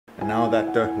Now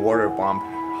that the water pump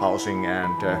housing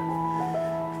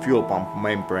and fuel pump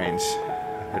membranes,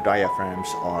 the diaphragms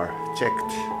are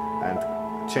checked and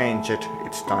changed,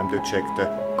 it's time to check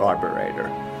the carburetor.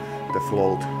 The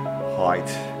float height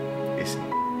is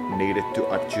needed to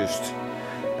adjust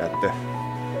that the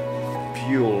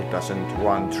fuel doesn't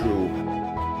run through.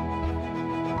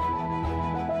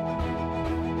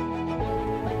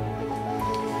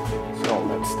 So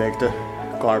let's take the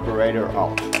carburetor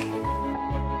out.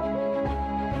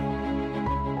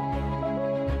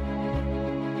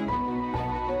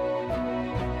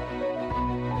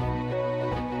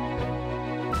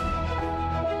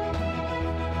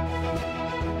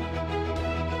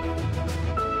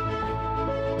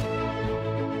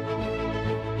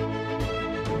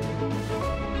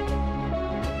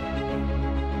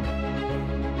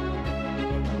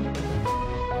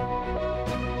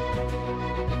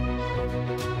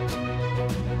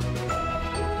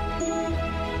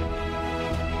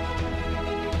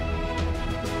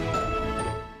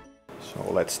 So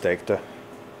let's take the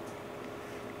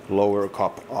lower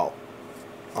cup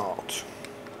out.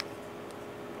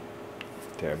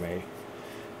 There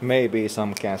may be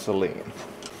some gasoline.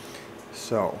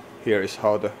 So here is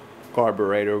how the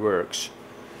carburetor works.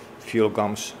 Fuel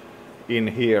comes in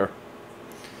here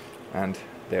and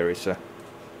there is a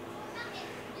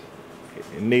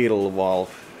needle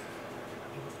valve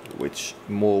which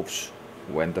moves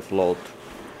when the float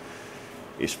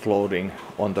is floating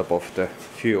on top of the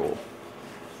fuel.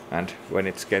 And when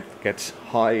it gets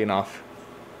high enough,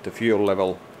 the fuel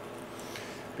level,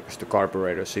 because the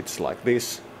carburetor sits like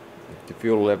this, if the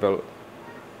fuel level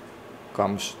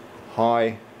comes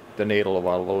high, the needle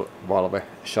valve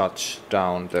shuts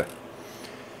down the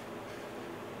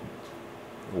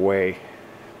way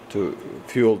to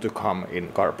fuel to come in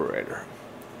carburetor.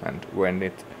 And when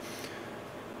the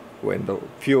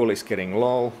fuel is getting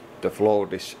low, the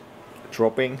float is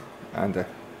dropping and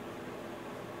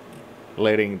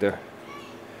letting the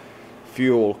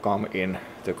fuel come in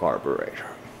the carburetor.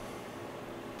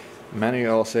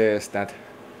 Manual says that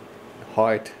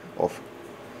height of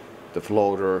the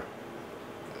floater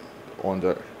on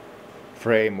the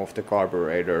frame of the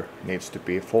carburetor needs to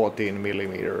be 14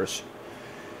 millimeters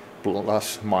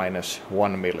plus minus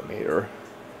 1 millimeter,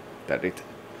 that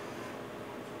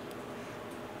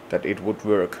it would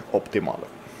work optimally.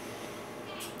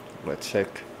 Let's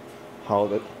check how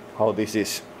this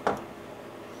is.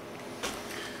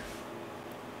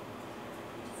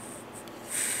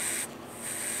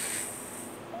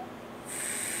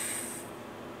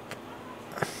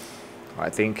 I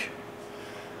think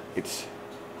it's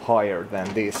higher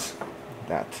than this.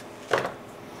 That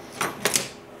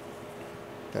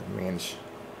means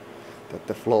that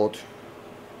the float,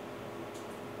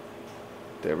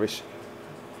 there is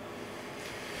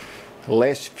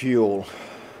less fuel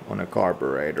on a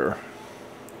carburetor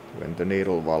when the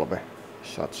needle valve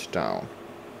shuts down.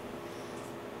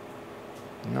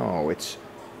 No, it's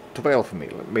 12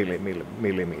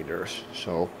 millimeters,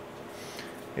 so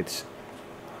it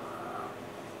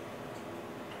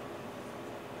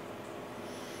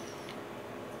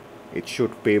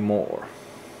should be more.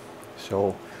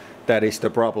 So that is the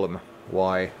problem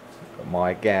why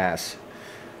my gas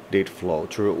did flow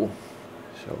through.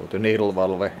 So the needle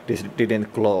valve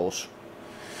didn't close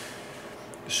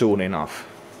soon enough.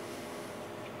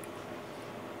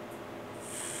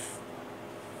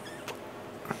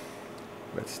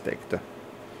 Let's take the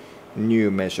new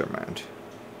measurement.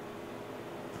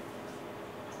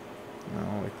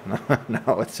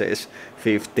 Now it says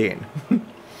 15.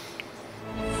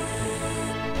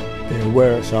 There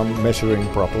were some measuring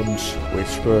problems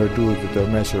which were due to the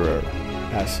measurer,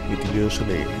 as it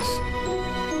usually is.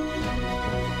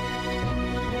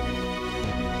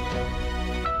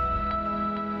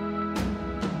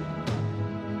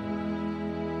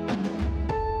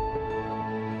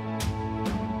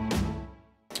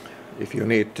 If you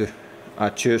need to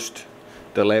adjust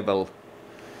the level,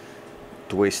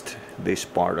 twist this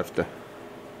part of the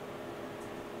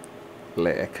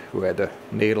leg where the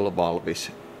needle valve is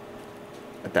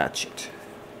attached.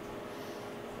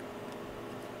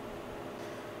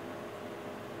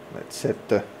 Let's set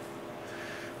the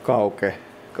kauke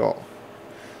go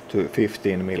to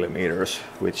 15 millimeters,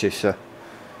 which is a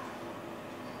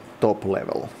top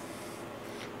level.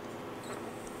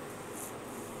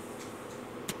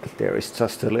 There is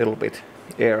just a little bit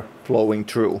air flowing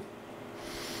through.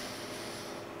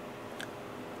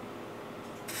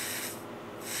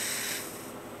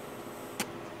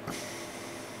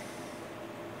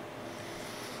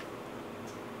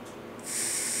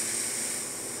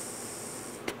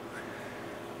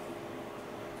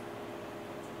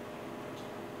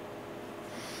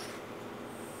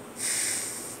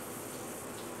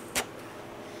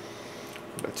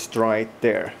 let's try it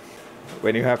there.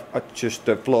 When you have adjust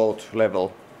the float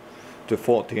level to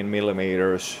 14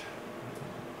 millimeters,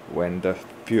 when the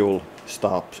fuel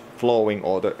stops flowing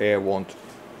or the air won't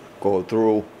go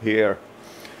through here,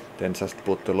 then just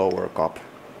put the lower cap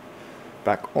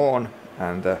back on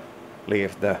and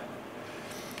leave the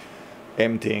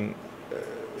emptying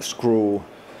screw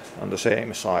on the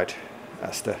same side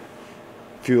as the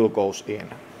fuel goes in,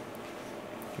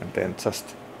 and then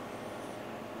just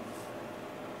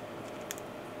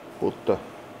put the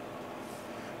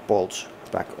bolts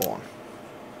back on.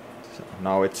 So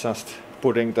now it's just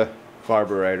putting the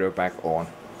carburetor back on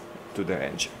to the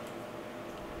engine.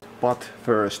 But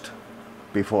first,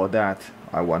 before that,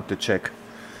 I want to check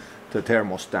the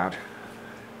thermostat,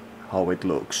 how it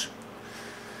looks.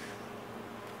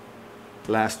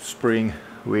 Last spring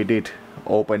we did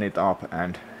open it up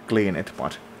and clean it,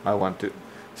 but I want to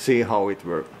see how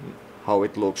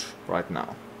it looks right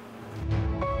now.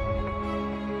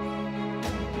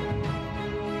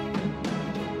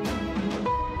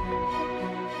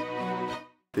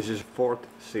 This is 4th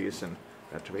season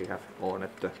that we have owned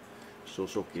the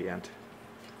Suzuki, and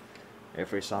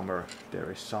every summer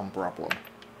there is some problem.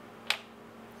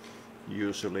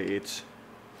 Usually it's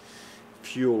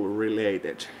fuel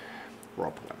related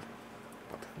problem,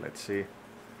 but let's see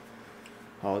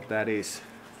how that is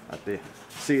at the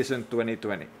season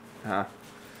 2020, at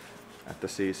the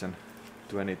season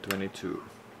 2022.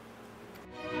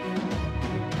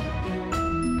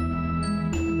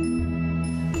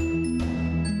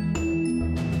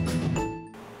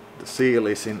 The seal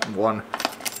is in one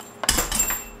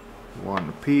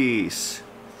piece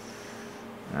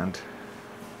and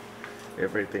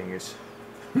everything is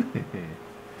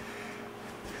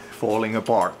falling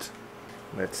apart.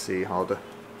 Let's see how the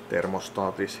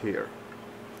thermostat is here.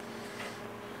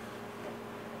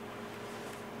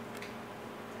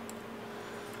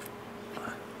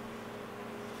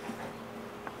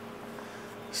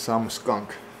 Some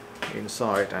skunk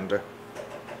inside and the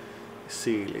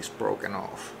seal is broken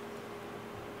off.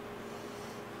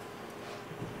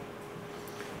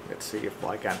 Let's see if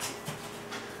I can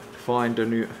find a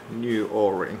new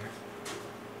O-ring.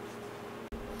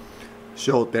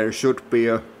 So there should be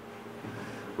a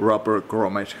rubber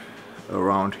grommet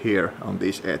around here on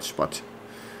this edge, but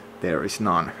there is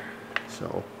none.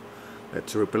 So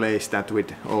let's replace that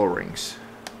with O-rings.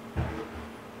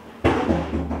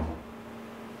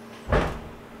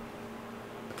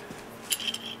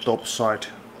 Top side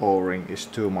O-ring is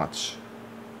too much.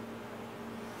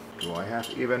 Do I have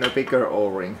even a bigger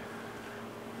O-ring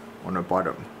on the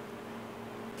bottom?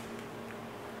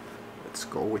 Let's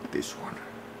go with this one.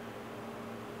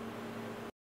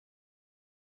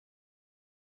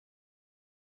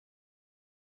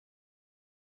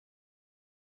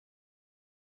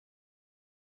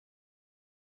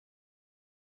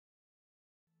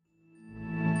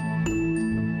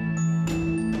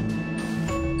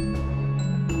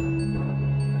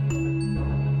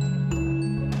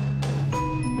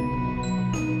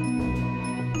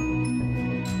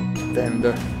 Then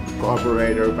the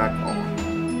carburetor back on.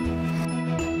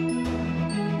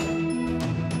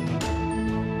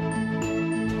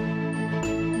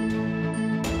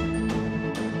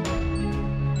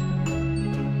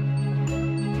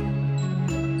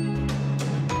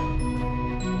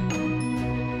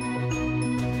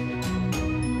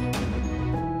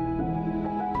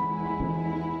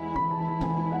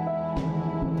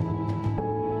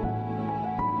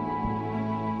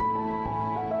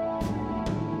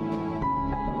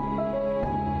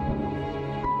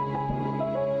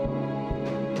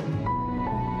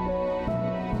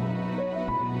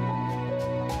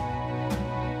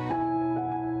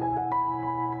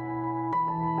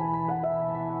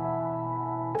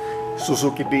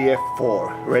 Suzuki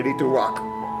DF4, ready to rock.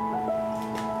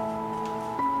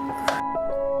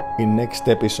 In next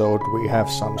episode we have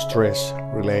some stress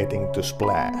relating to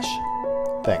splash.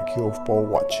 Thank you for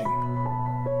watching.